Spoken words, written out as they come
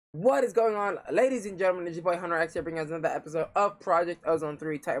What is going on, ladies and gentlemen? It's your boy HunterX here, bringing us another episode of Project Ozone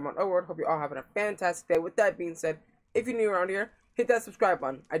 3 Titan on Overworld. Hope you're all having a fantastic day. With that being said, if you're new around here, hit that subscribe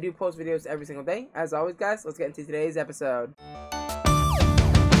button. I do post videos every single day. As always, guys, let's get into today's episode.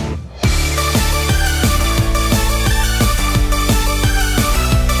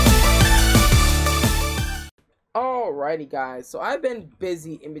 Alrighty, guys. So I've been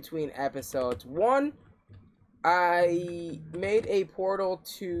busy in between episodes. One, I made a portal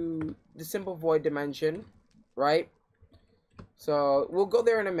to the Simple Void dimension, right? So we'll go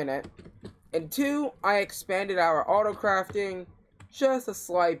there in a minute. And two, I expanded our auto crafting just a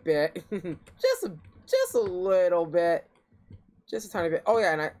slight bit, just a little bit, just a tiny bit. Oh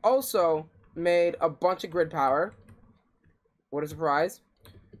yeah, and I also made a bunch of grid power. What a surprise!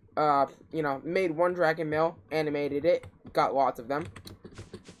 Made one dragon mill, animated it, got lots of them.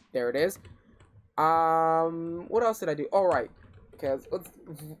 There it is. What else did I do? All right, because let's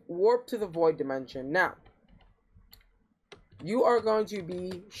warp to the void dimension. Now, you are going to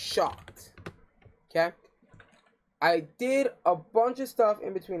be shocked, okay? I did a bunch of stuff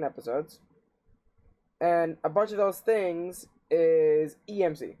in between episodes, and a bunch of those things is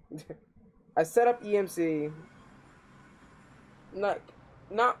EMC. I set up EMC, not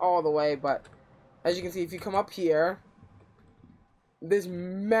all the way, but as you can see, if you come up here, this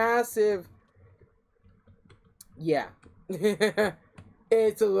massive... Yeah,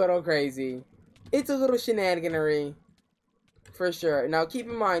 it's a little crazy. It's a little shenaniganery, for sure. Now, keep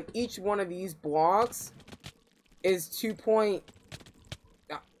in mind, each one of these blocks is 2 point...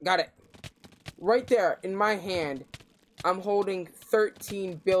 got it. Right there, in my hand, I'm holding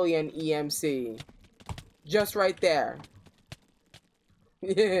 13 billion EMC. Just right there.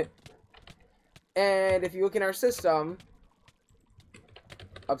 And if you look in our system,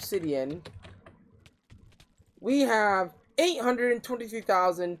 Obsidian... we have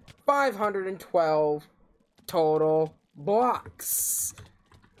 823,512 total blocks.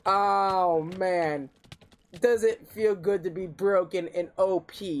 Oh, man. Does it feel good to be broken and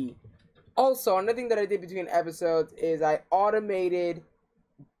OP? Also, another thing that I did between episodes is I automated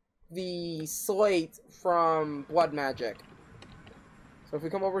the slate from Blood Magic. So if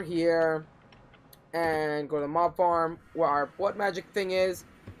we come over here and go to the mob farm, where our Blood Magic thing is,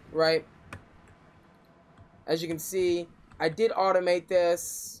 right? As you can see, I did automate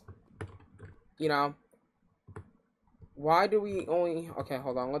this. You know, why do we only... Okay,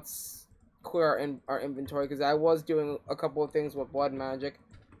 hold on. Let's clear our inventory, because I was doing a couple of things with Blood Magic.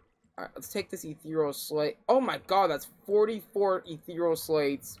 Alright, let's take this ethereal slate. Oh my god, that's 44 ethereal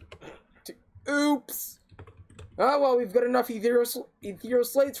slates. Oops! Oh, well, we've got enough ethereal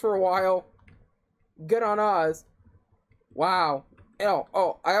slates for a while. Good on us. Wow.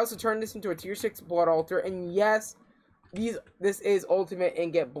 Oh, I also turned this into a tier 6 blood altar, and yes, this is ultimate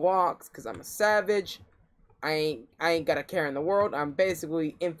and get blocks, because I'm a savage. I ain't got a care in the world. I'm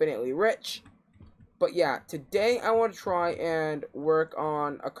basically infinitely rich. But yeah, today I want to try and work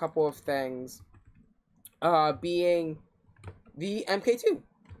on a couple of things, being the Mk2.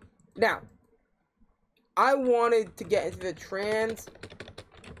 Now, I wanted to get into the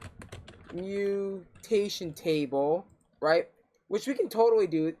transmutation table, right? Which we can totally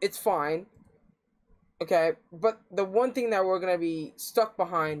do. It's fine. Okay, but the one thing that we're going to be stuck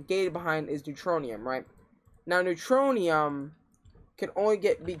behind, gated behind, is neutronium, right? Now, neutronium can only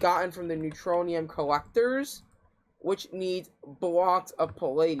be gotten from the neutronium collectors, which needs blocks of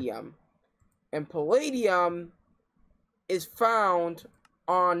palladium. And palladium is found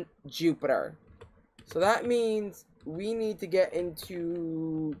on Jupiter. So that means we need to get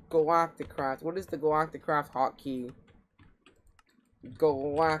into Galactic Craft. What is the Galactic Craft hotkey?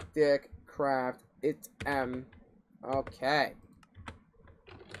 Galactic Craft. It's M. Okay.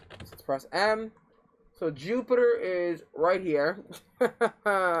 Let's press M. So Jupiter is right here.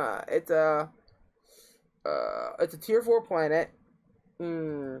 It's a tier 4 planet.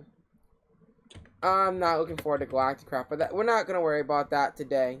 I'm not looking forward to Galactic Craft, but we're not gonna worry about that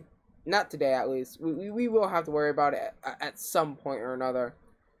today. Not today, at least. We will have to worry about it at some point or another.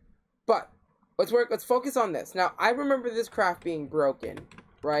 But let's focus on this. Now, I remember this craft being broken,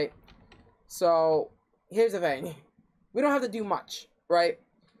 right? So, here's the thing. We don't have to do much, right?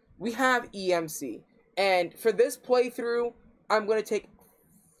 We have EMC. And for this playthrough, I'm going to take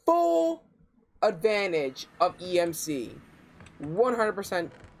full advantage of EMC.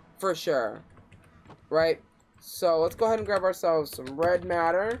 100% for sure. Right? So, let's go ahead and grab ourselves some red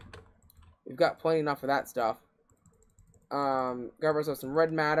matter. We've got plenty enough of that stuff. Grab ourselves some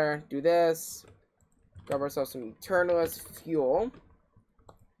red matter. Do this. Grab ourselves some eternalist fuel.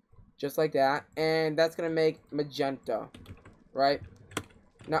 Just like that. And that's going to make magenta. Right?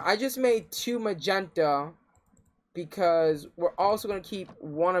 Now, I just made 2 magenta because we're also going to keep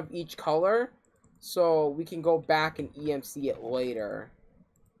 1 of each color so we can go back and EMC it later,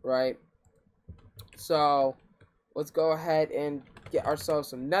 right? So, let's go ahead and get ourselves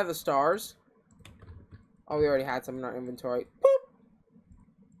some nether stars. Oh, we already had some in our inventory. Boop!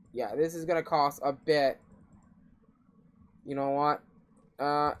 Yeah, this is going to cost a bit. You know what?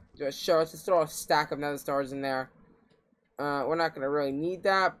 Sure, let's just throw a stack of nether stars in there. We're not going to really need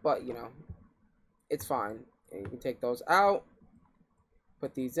that, but, you know, it's fine. And you can take those out.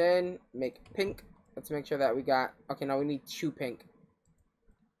 Put these in. Make pink. Let's make sure that we got... Okay, now we need 2 pink.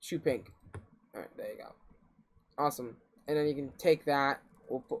 2 pink. Alright, there you go. Awesome. And then you can take that.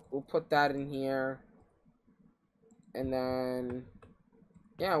 We'll put that in here. And then...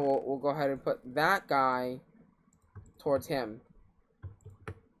 Yeah, we'll go ahead and put that guy towards him.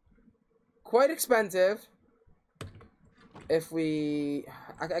 Quite expensive. If we...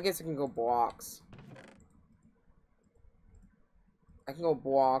 I guess I can go blocks. I can go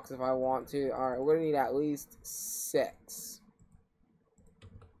blocks if I want to. Alright, we're gonna need at least 6.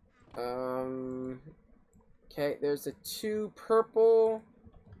 Okay, there's the 2 purple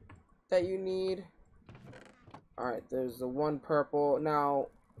that you need. Alright, there's the 1 purple. Now,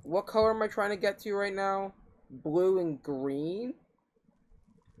 what color am I trying to get to right now? Blue and green?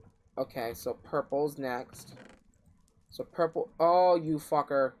 Okay, so purple's next. So purple... Oh, you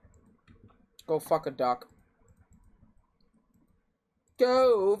fucker. Go fuck a duck.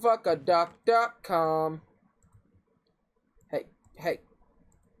 Go fuck a duck.com. Hey, hey.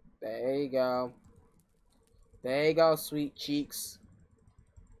 There you go. There you go, sweet cheeks.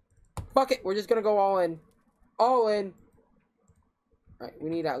 Fuck it, we're just gonna go all in. All in. Alright, we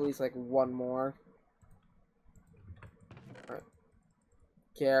need at least like 1 more. Alright.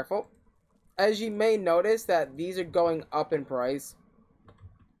 Careful. As you may notice that these are going up in price.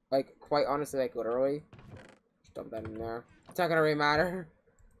 Like, quite honestly, like literally. Just dump that in there. It's not gonna really matter.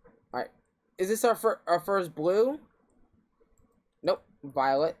 Alright. Is this our first blue? Nope.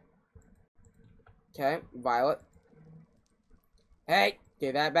 Violet. Okay, violet. Hey,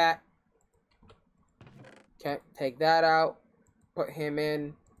 give that back. Okay, take that out. Put him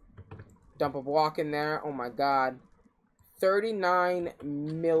in. Dump a block in there. Oh my god. 39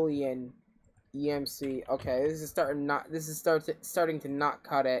 million EMC. Okay, this is starting to not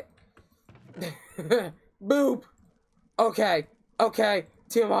cut it. Boop. Okay. Okay.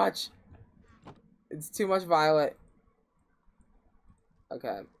 Too much. It's too much violet.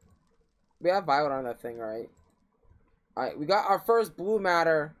 Okay. We have violet on that thing, right? Alright, we got our first blue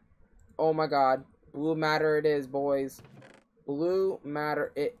matter. Oh my god. Blue matter it is, boys. Blue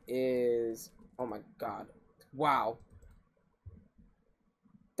matter it is. Oh my god. Wow.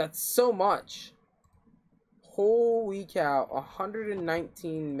 That's so much. Holy cow.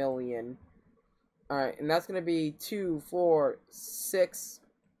 119 million. Alright, and that's gonna be 2, 4, 6,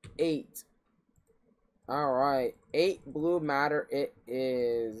 8. Alright. 8 blue matter it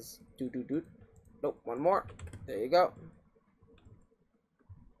is. Nope, 1 more. There you go.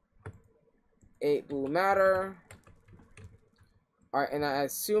 8 blue matter. Alright, and I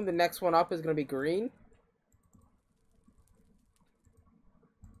assume the next one up is gonna be green.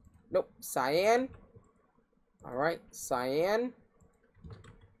 Nope, cyan. Alright, cyan.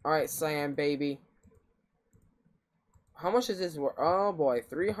 Alright, cyan, baby. How much is this worth? Oh boy,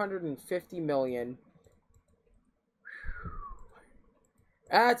 350 million.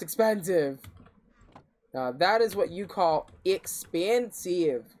 That's expensive. Now, that is what you call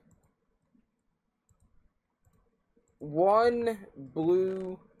expensive. 1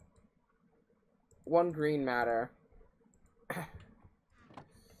 blue, 1 green matter.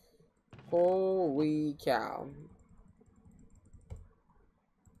 Holy cow.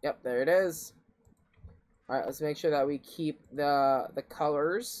 Yep, there it is. Alright, let's make sure that we keep the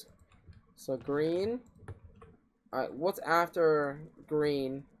colors. So green. Alright, what's after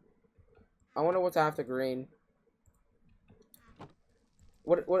green? I wonder what's after green.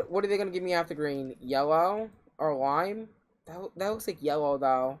 What are they gonna give me after green? Yellow or lime? That looks like yellow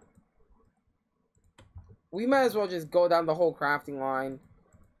though. We might as well just go down the whole crafting line.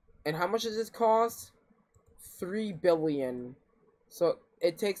 And how much does this cost? 3 billion. So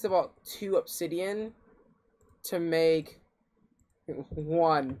it takes about 2 obsidian to make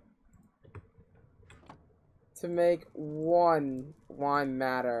 1. To make 1 lime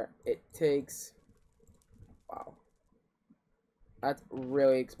matter, it takes... Wow. That's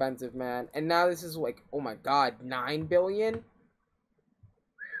really expensive, man. And now this is like, oh my god, 9 billion?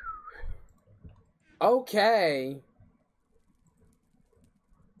 Okay.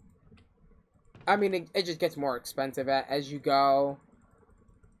 I mean, it just gets more expensive as you go.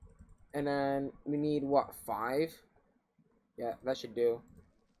 And then we need, what, 5? Yeah, that should do.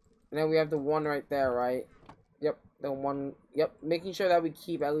 And then we have the 1 right there, right? Yep, the 1. Yep, making sure that we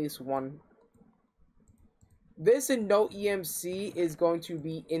keep at least 1. This and no EMC is going to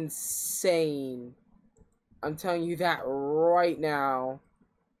be insane. I'm telling you that right now.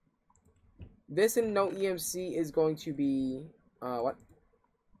 This and no EMC is going to be... what?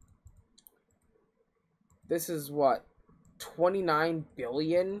 This is what? 29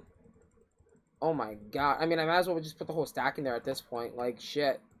 billion? Oh my god. I mean, I might as well just put the whole stack in there at this point. Like,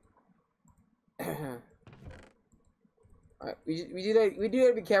 shit. Alright, we do have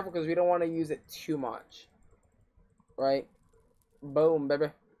to be careful because we don't want to use it too much. Right? Boom,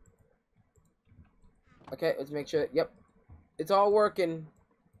 baby. Okay, let's make sure. Yep. It's all working.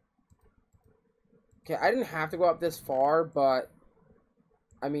 Okay, I didn't have to go up this far, but...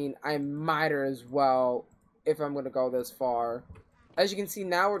 I mean, I might as well if I'm going to go this far. As you can see,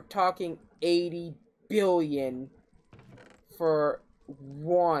 now we're talking 80 billion for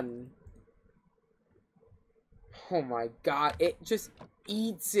 1. Oh my god, it just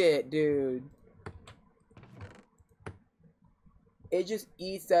eats it, dude. It just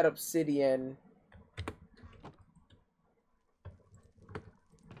eats that obsidian.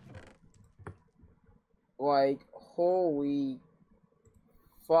 Like, holy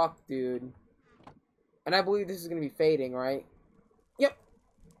fuck, dude. And I believe this is gonna be fading, right? Yep.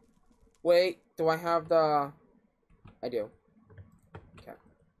 Wait, do I have the... I do. Okay.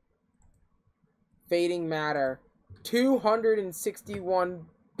 Fading matter. 261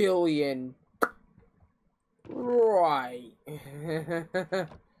 billion. Right.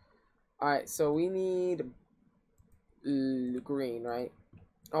 Alright, so we need... green, right?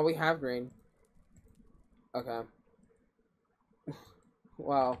 Oh, we have green. Okay.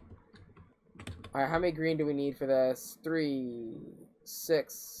 Wow. Alright, how many green do we need for this? 3,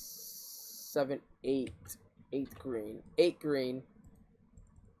 6, 7, 8. 8 green. 8 green.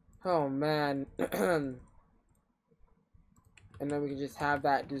 Oh, man. And then we can just have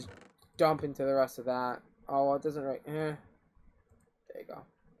that just dump into the rest of that. Oh, well, it doesn't right... There you go.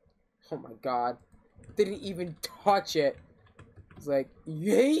 Oh, my God. Didn't even touch it. It's like,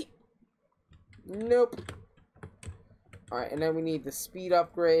 yay! Nope. Alright, and then we need the speed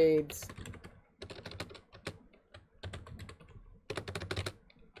upgrades.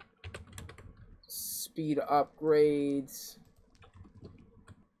 Speed upgrades.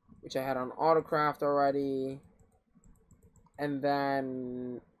 Which I had on Autocraft already. And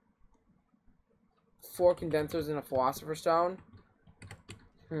then 4 condensers and a Philosopher's Stone.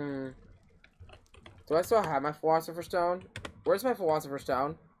 Do I still have my Philosopher's Stone? Where's my Philosopher's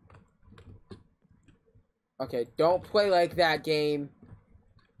Stone? Okay, don't play like that, game.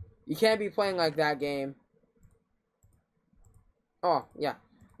 You can't be playing like that, game. Oh, yeah.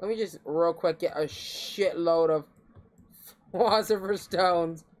 Let me just real quick get a shitload of Philosopher's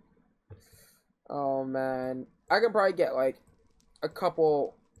Stones. Oh, man. I could probably get, like, a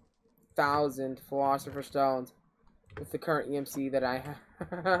couple thousand Philosopher's Stones with the current EMC that I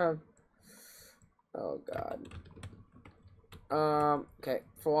have. Oh, God. Okay.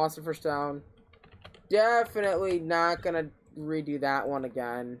 Philosopher's Stone. Definitely not gonna redo that one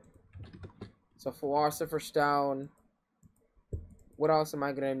again. So, Philosopher's Stone. What else am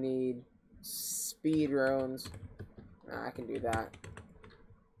I gonna need? Speed runes. Nah, I can do that.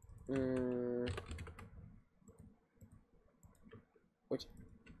 Which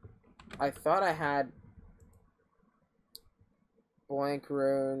I thought I had blank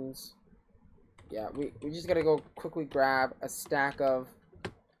runes. Yeah, we just gotta go quickly grab a stack of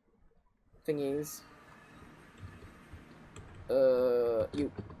thingies. You.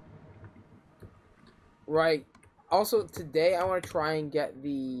 Right. Also, today I want to try and get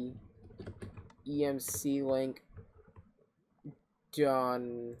the EMC link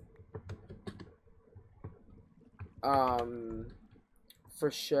done.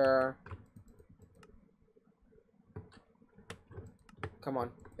 For sure. Come on.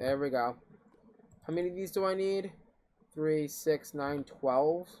 There we go. How many of these do I need? 3, 6, 9,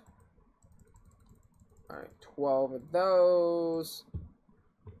 12. Alright, 12 of those.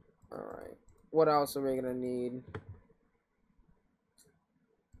 Alright. What else are we gonna need?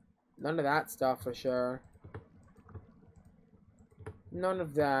 None of that stuff for sure. None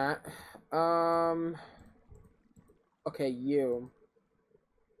of that. Okay, you.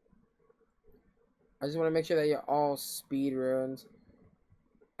 I just want to make sure that you're all speed runes.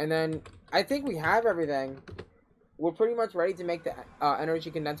 And then, I think we have everything. We're pretty much ready to make the energy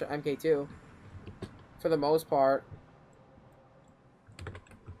condenser Mk2. For the most part.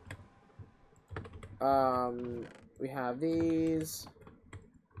 We have these.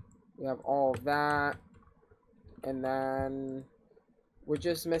 We have all of that. And then we're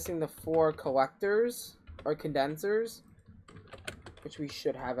just missing the 4 collectors or condensers, which we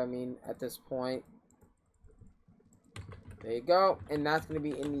should have, I mean, at this point. There you go. And that's going to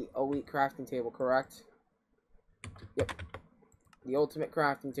be in the elite crafting table, correct? Yep. The ultimate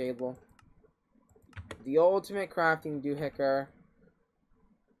crafting table. The ultimate crafting doohickey.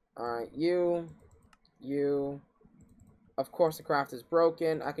 Alright, you. Of course the craft is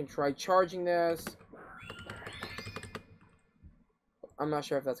broken. I can try charging this. I'm not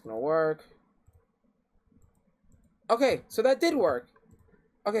sure if that's gonna work. Okay, so that did work.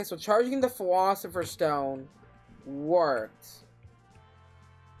 Okay, so charging the Philosopher's Stone worked.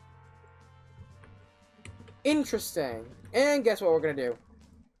 Interesting. And guess what we're gonna do?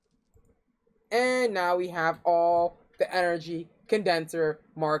 And now we have all the energy condenser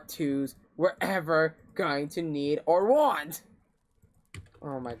Mark IIs we're ever going to need or want.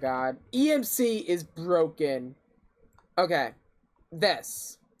 Oh my god. EMC is broken. Okay.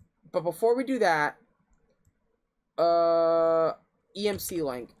 This. But before we do that, EMC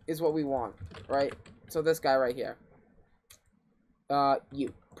link is what we want, right? So this guy right here.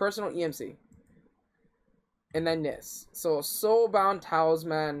 Personal EMC. And then this. So Soulbound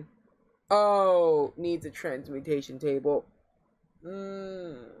Talisman. Oh, needs a transmutation table.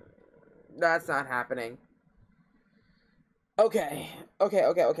 That's not happening. Okay.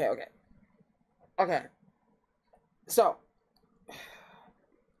 So,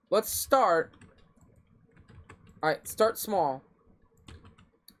 let's start. Alright, start small.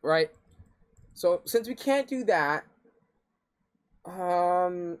 Right? So, since we can't do that,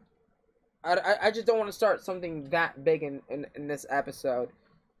 I just don't want to start something that big in this episode.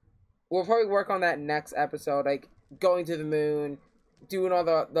 We'll probably work on that next episode, like going to the moon, doing all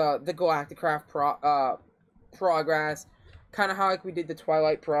the Galactic Craft progress, kind of how like we did the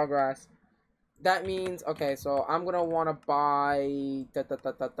Twilight progress. That means, okay, so I'm gonna want to buy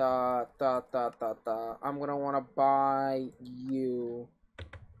I'm gonna want to buy you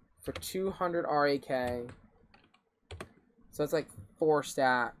for 200 RAK. So it's like 4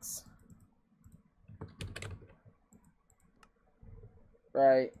 stacks,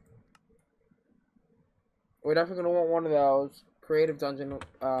 right? We're definitely gonna want one of those creative dungeon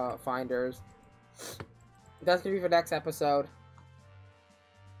finders. That's gonna be for next episode.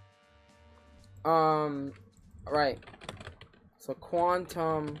 Right. So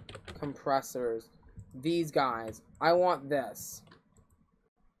quantum compressors. These guys. I want this.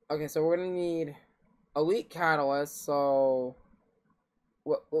 Okay, so we're gonna need elite catalyst. So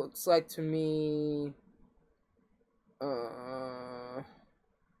what looks like to me,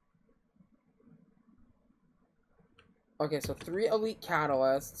 okay, so 3 elite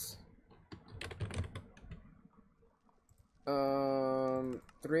catalysts.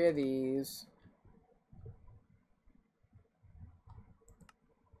 3 of these.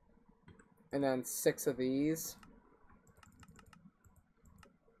 And then 6 of these.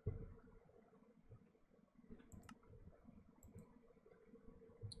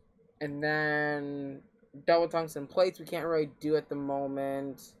 And then double tungsten plates we can't really do at the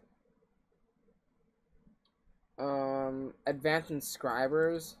moment. Advanced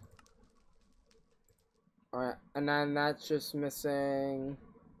inscribers. Alright, and then that's just missing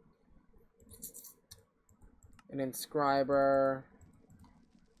an inscriber.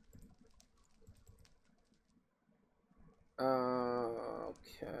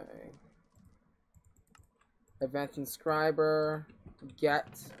 Okay. Advanced inscriber.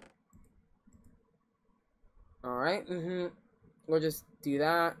 Get. Alright, we'll just do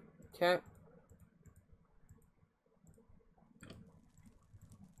that. Okay.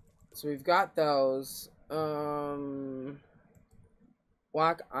 So we've got those.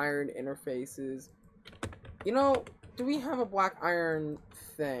 Black iron interfaces. You know, do we have a black iron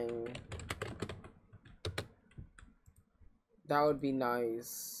thing? That would be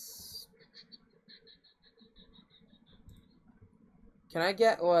nice. Can I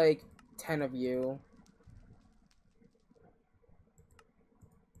get like 10 of you?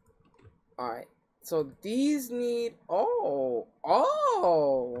 Alright. So these need... Oh!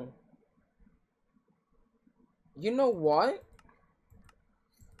 You know what?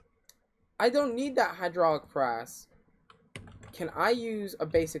 I don't need that hydraulic press. Can I use a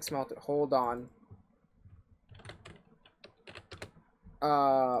basic smelter? Hold on.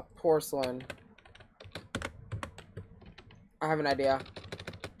 Porcelain. I have an idea.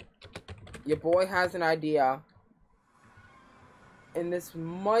 Your boy has an idea. And this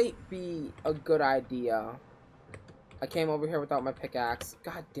might be a good idea. I came over here without my pickaxe.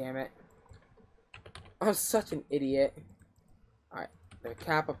 God damn it. I'm such an idiot. Alright. The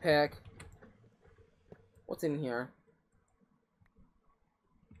Kappa pick. What's in here?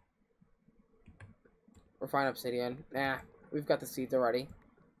 Refined obsidian. Nah, we've got the seeds already.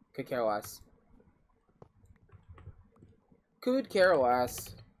 Could care less. Could care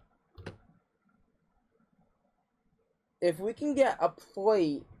less. If we can get a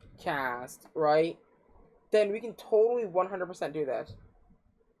plate cast, right, then we can totally 100% do this.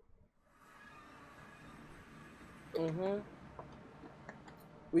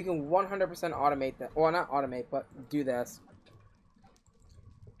 We can 100% automate that. Well, not automate, but do this.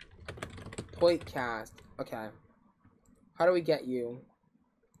 Plate cast. Okay. How do we get you?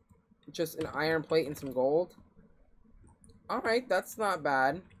 Just an iron plate and some gold? Alright, that's not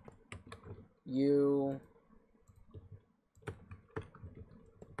bad. You.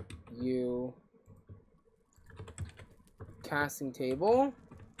 Casting table.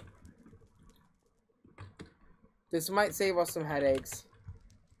 This might save us some headaches.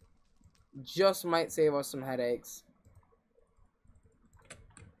 Just might save us some headaches.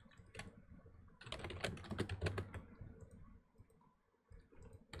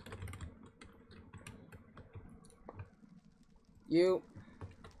 You.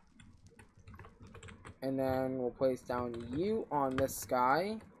 And then we'll place down you on this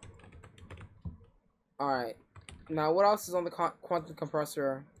guy. Alright. Now, what else is on the quantum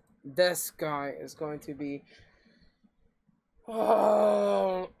compressor? This guy is going to be...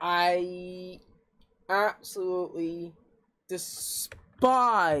 Oh, I absolutely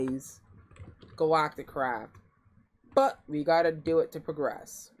despise Galactic Craft. But we gotta do it to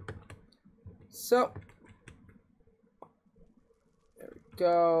progress. So, there we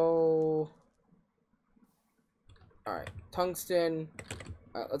go. Alright, tungsten.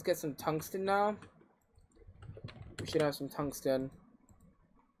 Let's get some tungsten now. We should have some tungsten.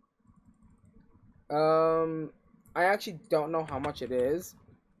 I actually don't know how much it is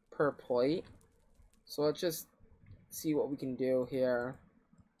per plate. So let's just see what we can do here.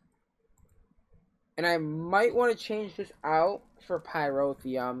 And I might want to change this out for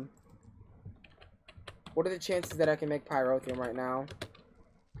pyrotheum. What are the chances that I can make pyrotheum right now?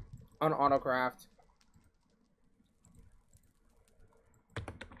 On autocraft.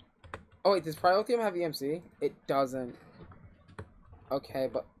 Oh wait, does pyrotheum have EMC? It doesn't. Okay,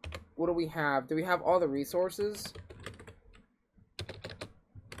 but what do we have? Do we have all the resources?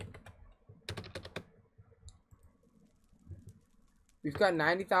 We've got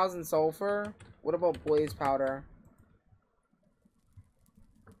 90,000 sulfur. What about blaze powder?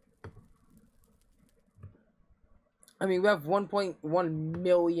 I mean, we have 1.1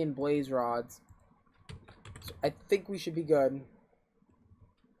 million blaze rods. So I think we should be good.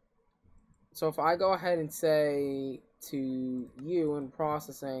 So if I go ahead and say to you in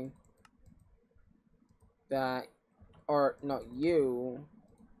processing that, or not you,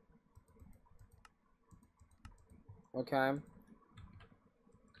 okay,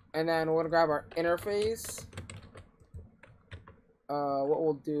 and then we're gonna grab our interface. What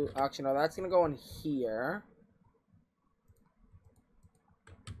we'll do, actually no, that's gonna go in here,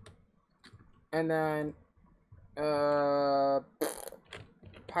 and then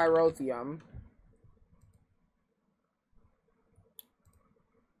pyrotheum.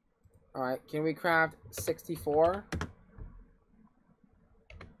 Alright, can we craft 64?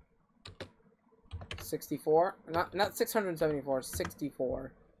 64? Not 674,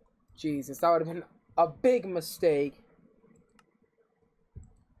 64. Jesus, that would have been a big mistake.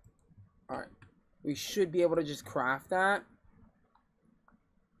 Alright. We should be able to just craft that.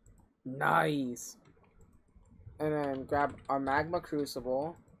 Nice. And then grab our magma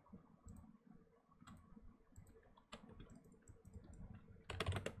crucible.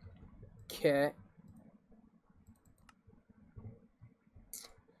 Kit.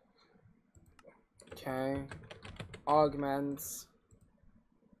 Okay. Augments.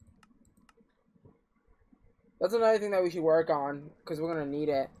 That's another thing that we should work on, because we're going to need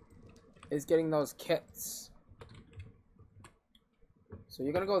it, is getting those kits. So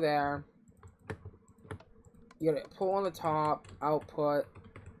you're going to go there. You got to pull on the top, output.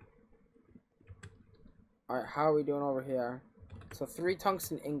 Alright, how are we doing over here? So 3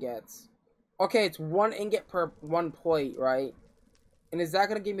 tungsten ingots. Okay, it's 1 ingot per 1 plate, right? And is that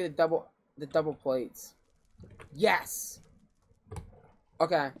going to give me the double plates? Yes!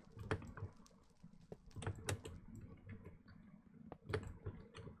 Okay.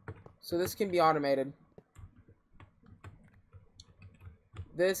 So this can be automated.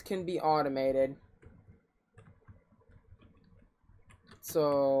 This can be automated.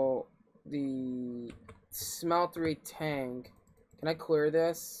 So the smeltery tank. Can I clear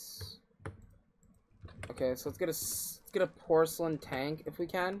this? Okay, so let's Let's get a porcelain tank if we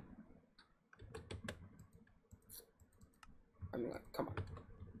can. I mean, like, come on.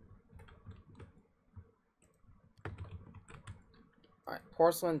 Alright,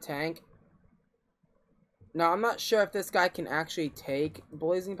 porcelain tank. Now, I'm not sure if this guy can actually take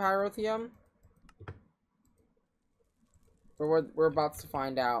blazing pyrotheum. But we're about to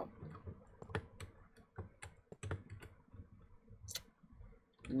find out.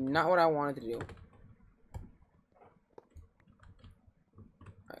 Not what I wanted to do.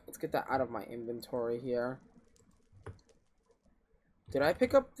 Alright, let's get that out of my inventory here. Did I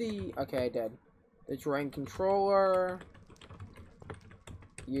pick up the... Okay, I did. The drain controller.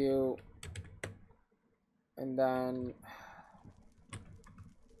 You... And then...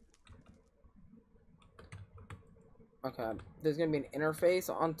 Okay, there's gonna be an interface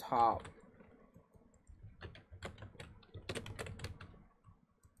on top.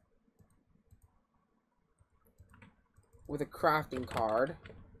 With a crafting card.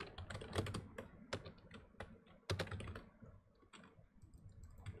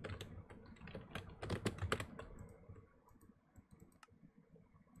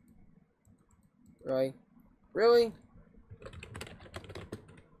 Really? Really?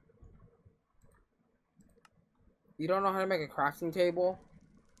 You don't know how to make a crafting table?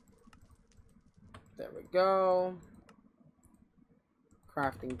 There we go.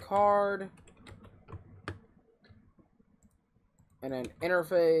 Crafting card. And an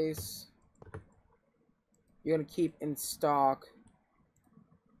interface. You're gonna keep in stock.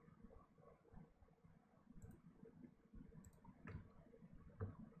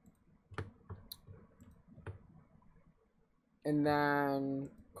 And then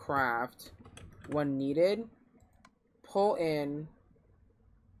craft when needed. Pull in.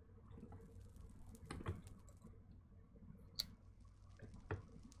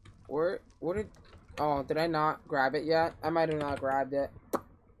 What did... Oh, did I not grab it yet? I might have not grabbed it.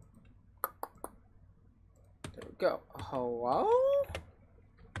 There we go. Hello?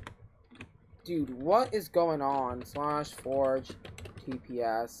 Dude, what is going on? / forge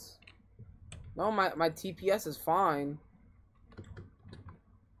TPS. No, my TPS is fine.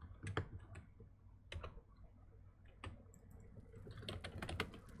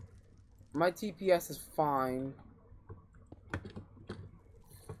 My TPS is fine.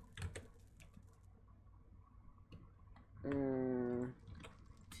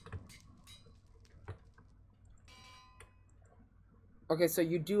 Okay, so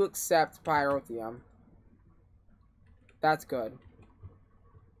you do accept pyrotheum. That's good.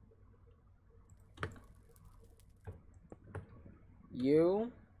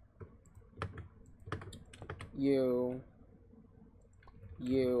 You.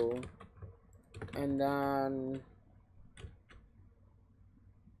 And then...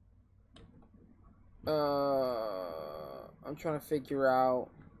 I'm trying to figure out...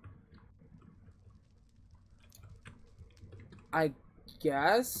 I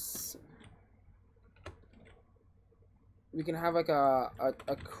guess... we can have like a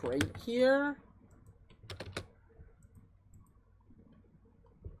crate here.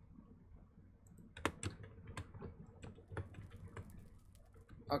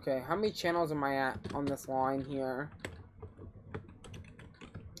 Okay, how many channels am I at on this line here?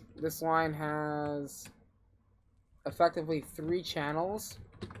 This line has effectively 3 channels.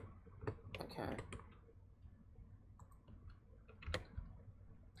 Okay.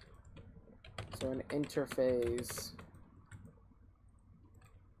 So an interface.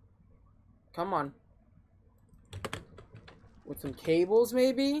 Come on. With some cables,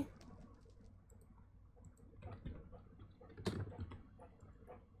 maybe?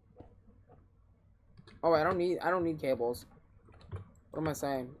 Oh, I don't need cables. What am I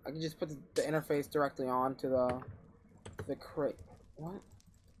saying? I can just put the interface directly on to the crate. What?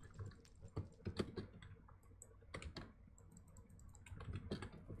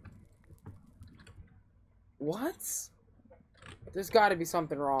 What? There's gotta be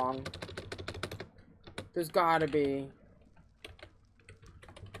something wrong. There's gotta be.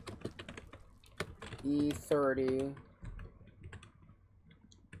 E30.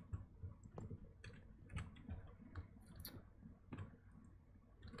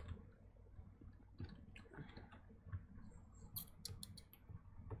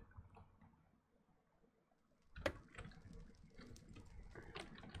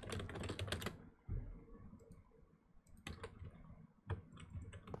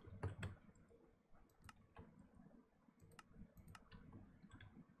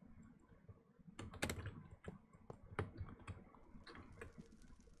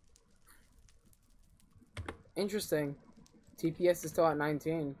 Interesting. TPS is still at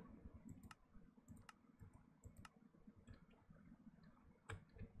 19.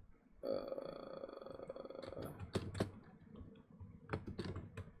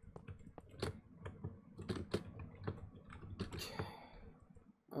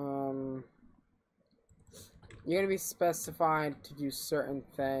 You're gonna be specified to do certain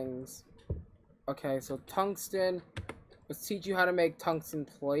things. Okay, so tungsten. Let's teach you how to make tungsten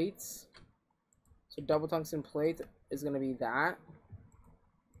plates. So double tungsten plate is gonna be that.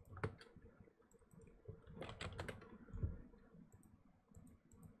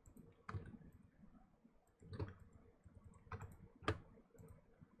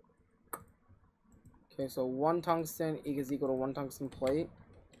 Okay, so 1 tungsten is equal to 1 tungsten plate.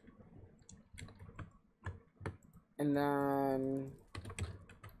 And then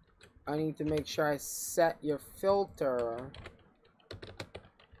I need to make sure I set your filter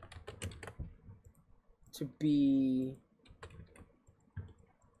to be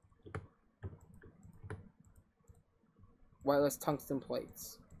wireless tungsten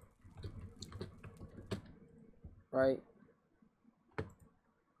plates. Right?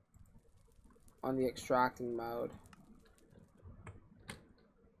 On the extracting mode.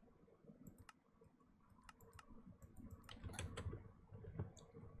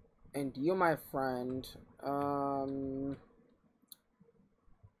 And you, my friend,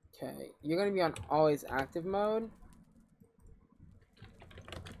 okay, you're gonna be on always active mode.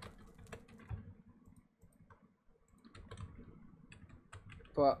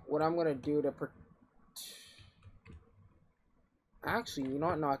 But what I'm gonna do to actually, you know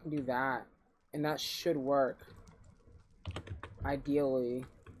what? No, I can do that, and that should work. Ideally,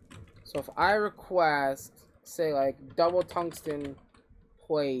 so if I request, say, like double tungsten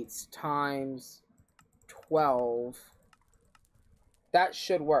plates times 12, that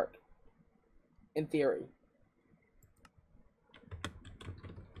should work in theory,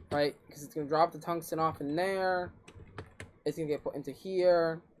 right? Because it's gonna drop the tungsten off in there, it's gonna get put into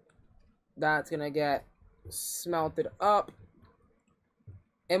here, that's gonna get smelted up.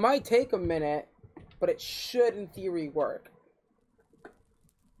 It might take a minute, but it should in theory work.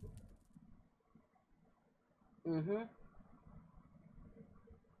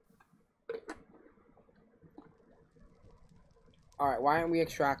 Alright, why aren't we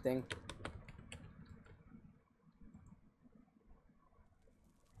extracting?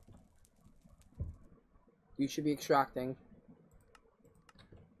 You should be extracting.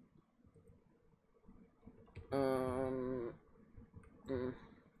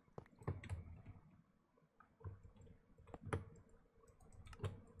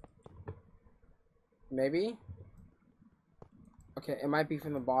 Maybe? Okay, it might be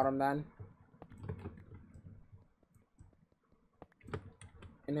from the bottom then.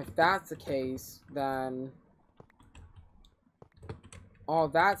 And if that's the case, then all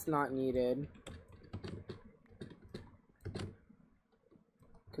that's not needed.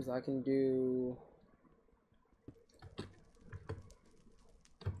 Because I can do...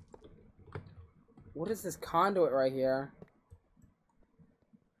 What is this conduit right here?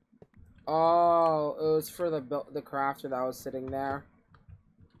 Oh, it was for the crafter that was sitting there.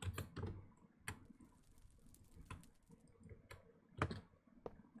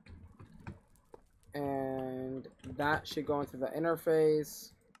 And that should go into the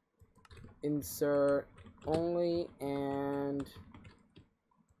interface. Insert only and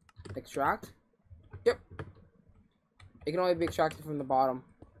extract. Yep. It can only be extracted from the bottom,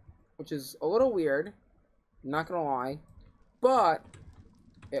 which is a little weird, not gonna lie, but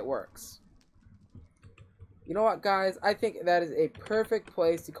it works. You know what, guys? I think that is a perfect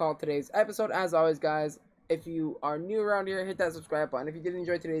place to call today's episode. As always, guys, if you are new around here, hit that subscribe button. If you did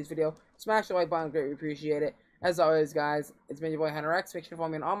enjoy today's video, smash the like button. Greatly appreciate it. As always, guys, it's been your boy HunterX. Make sure to follow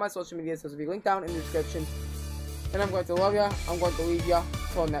me on all my social media. Those will be linked down in the description. And I'm going to love ya. I'm going to leave ya.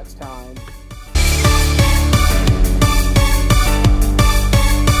 Till next time.